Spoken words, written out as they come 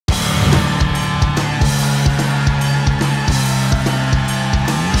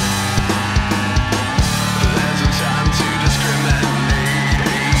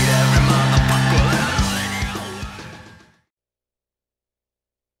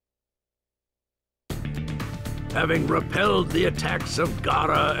Having repelled the attacks of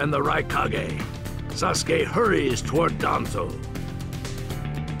Gaara and the Raikage, Sasuke hurries toward Danzo.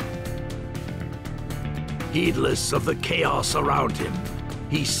 Heedless of the chaos around him,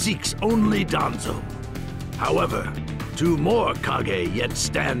 he seeks only Danzo. However, two more Kage yet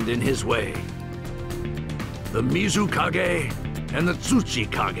stand in his way. The Mizukage and the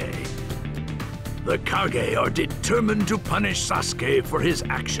Tsuchikage. The Kage are determined to punish Sasuke for his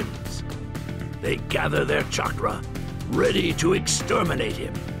actions. They gather their chakra, ready to exterminate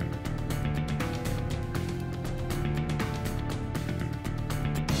him.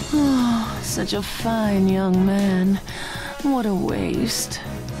 Oh, such a fine young man. What a waste.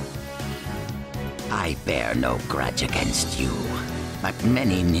 I bear no grudge against you, but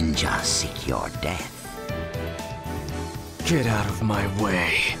many ninjas seek your death. Get out of my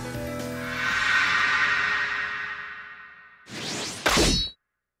way.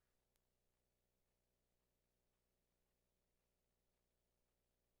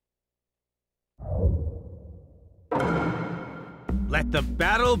 Let the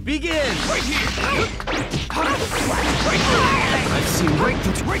battle begin! Right here! Right there! I've seen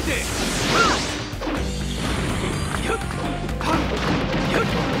Right there!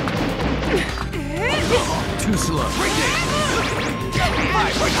 Too slow. Right there!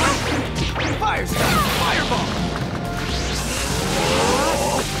 Fire style! Fireball!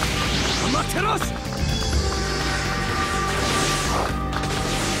 Amateros!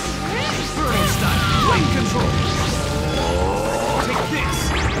 Inferno style! Flame control! Take this!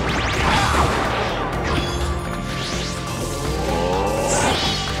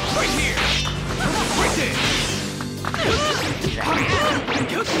 Right here! Right there!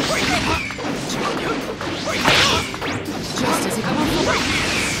 Just as it comes. Right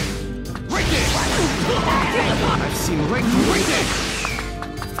here! Right there! I've seen right Right there!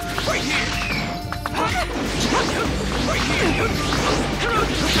 Right here! Right here!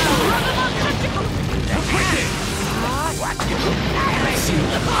 Right there! I've seen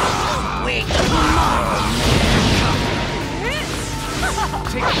weak.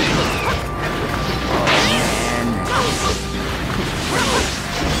 Take this!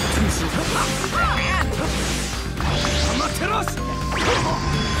 Amateros!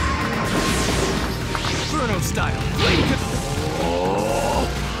 Inferno style! Flame control!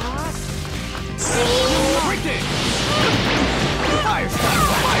 Right there! Fire style!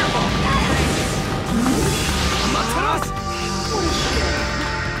 Fireball! Amateros!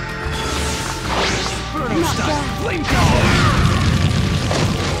 Inferno style! Flame control!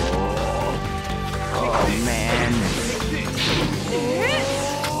 Oh man.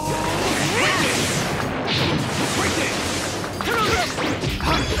 Right there!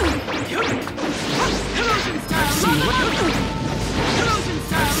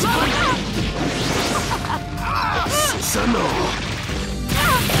 Sano!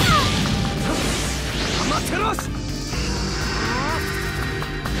 Amateros!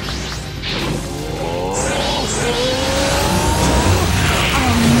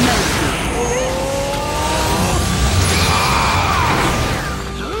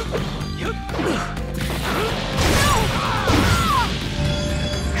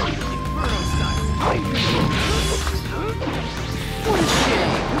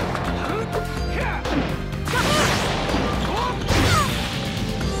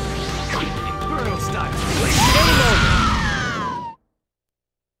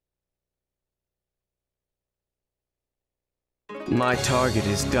 My target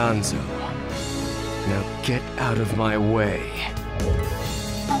is Danzo. Now get out of my way.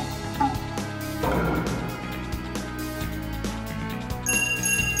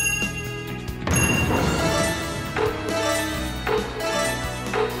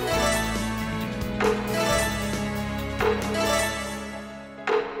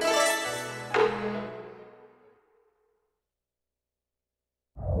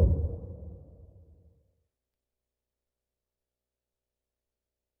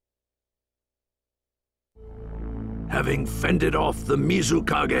 Having fended off the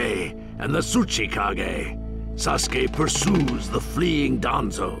Mizukage and the Tsuchikage, Sasuke pursues the fleeing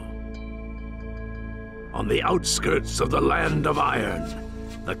Danzo. On the outskirts of the Land of Iron,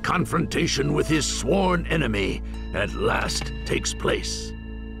 the confrontation with his sworn enemy at last takes place.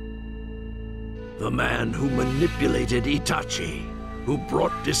 The man who manipulated Itachi, who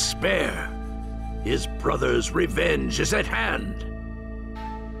brought despair. His brother's revenge is at hand.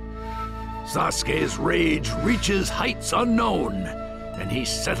 Sasuke's rage reaches heights unknown, and he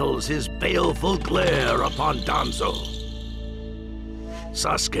settles his baleful glare upon Danzo.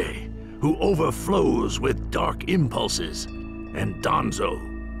 Sasuke, who overflows with dark impulses, and Danzo,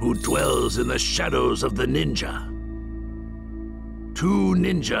 who dwells in the shadows of the ninja. Two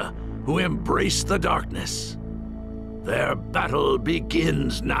ninja who embrace the darkness. Their battle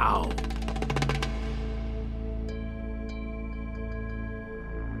begins now.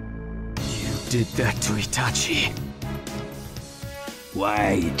 You did that to Itachi.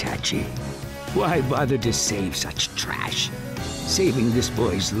 Why, Itachi? Why bother to save such trash? Saving this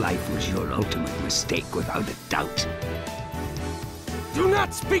boy's life was your ultimate mistake, without a doubt. Do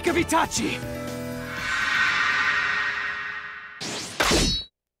not speak of Itachi!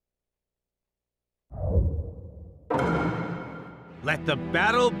 Let the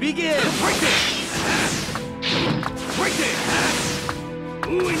battle begin! Break it! Break it!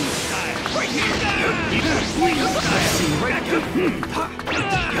 Wing style! Right here! Wing style! See, right here!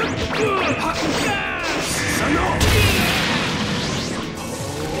 Sano!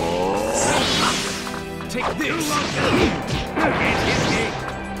 Take this! Can't hit me!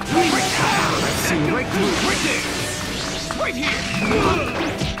 See, right here! Right there! Right here!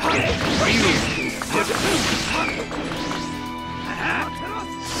 Right here!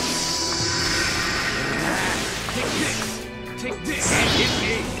 Take this! Take this! Can't hit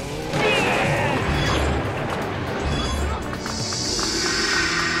me!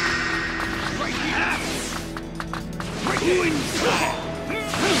 Right here! Right here!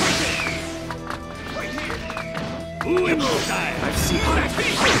 Right here! Wing style! I've seen that!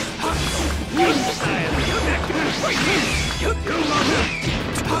 Wing style! Right here!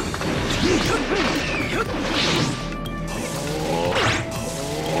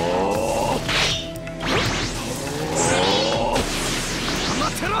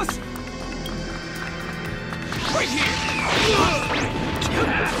 Amaterasu! Right here!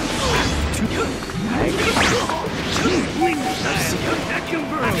 Wing style! Vacuum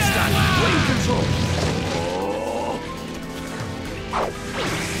burrow style! Flame control!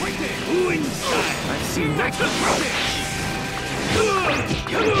 Right there! Wing style! I've seen that!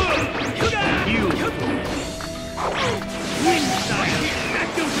 You! Wing style!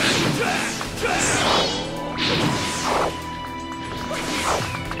 Vacuum burrow! Right here!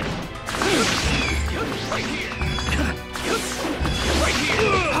 Right here! Right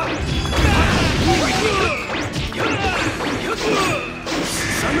here!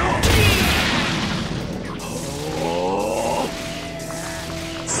 Sano!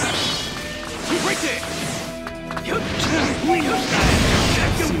 Right there! Wing style!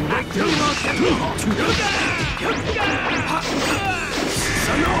 Vacuum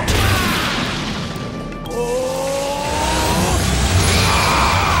Sano!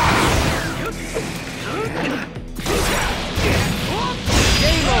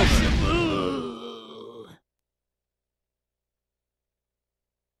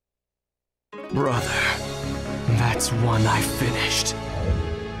 Brother, that's one I finished.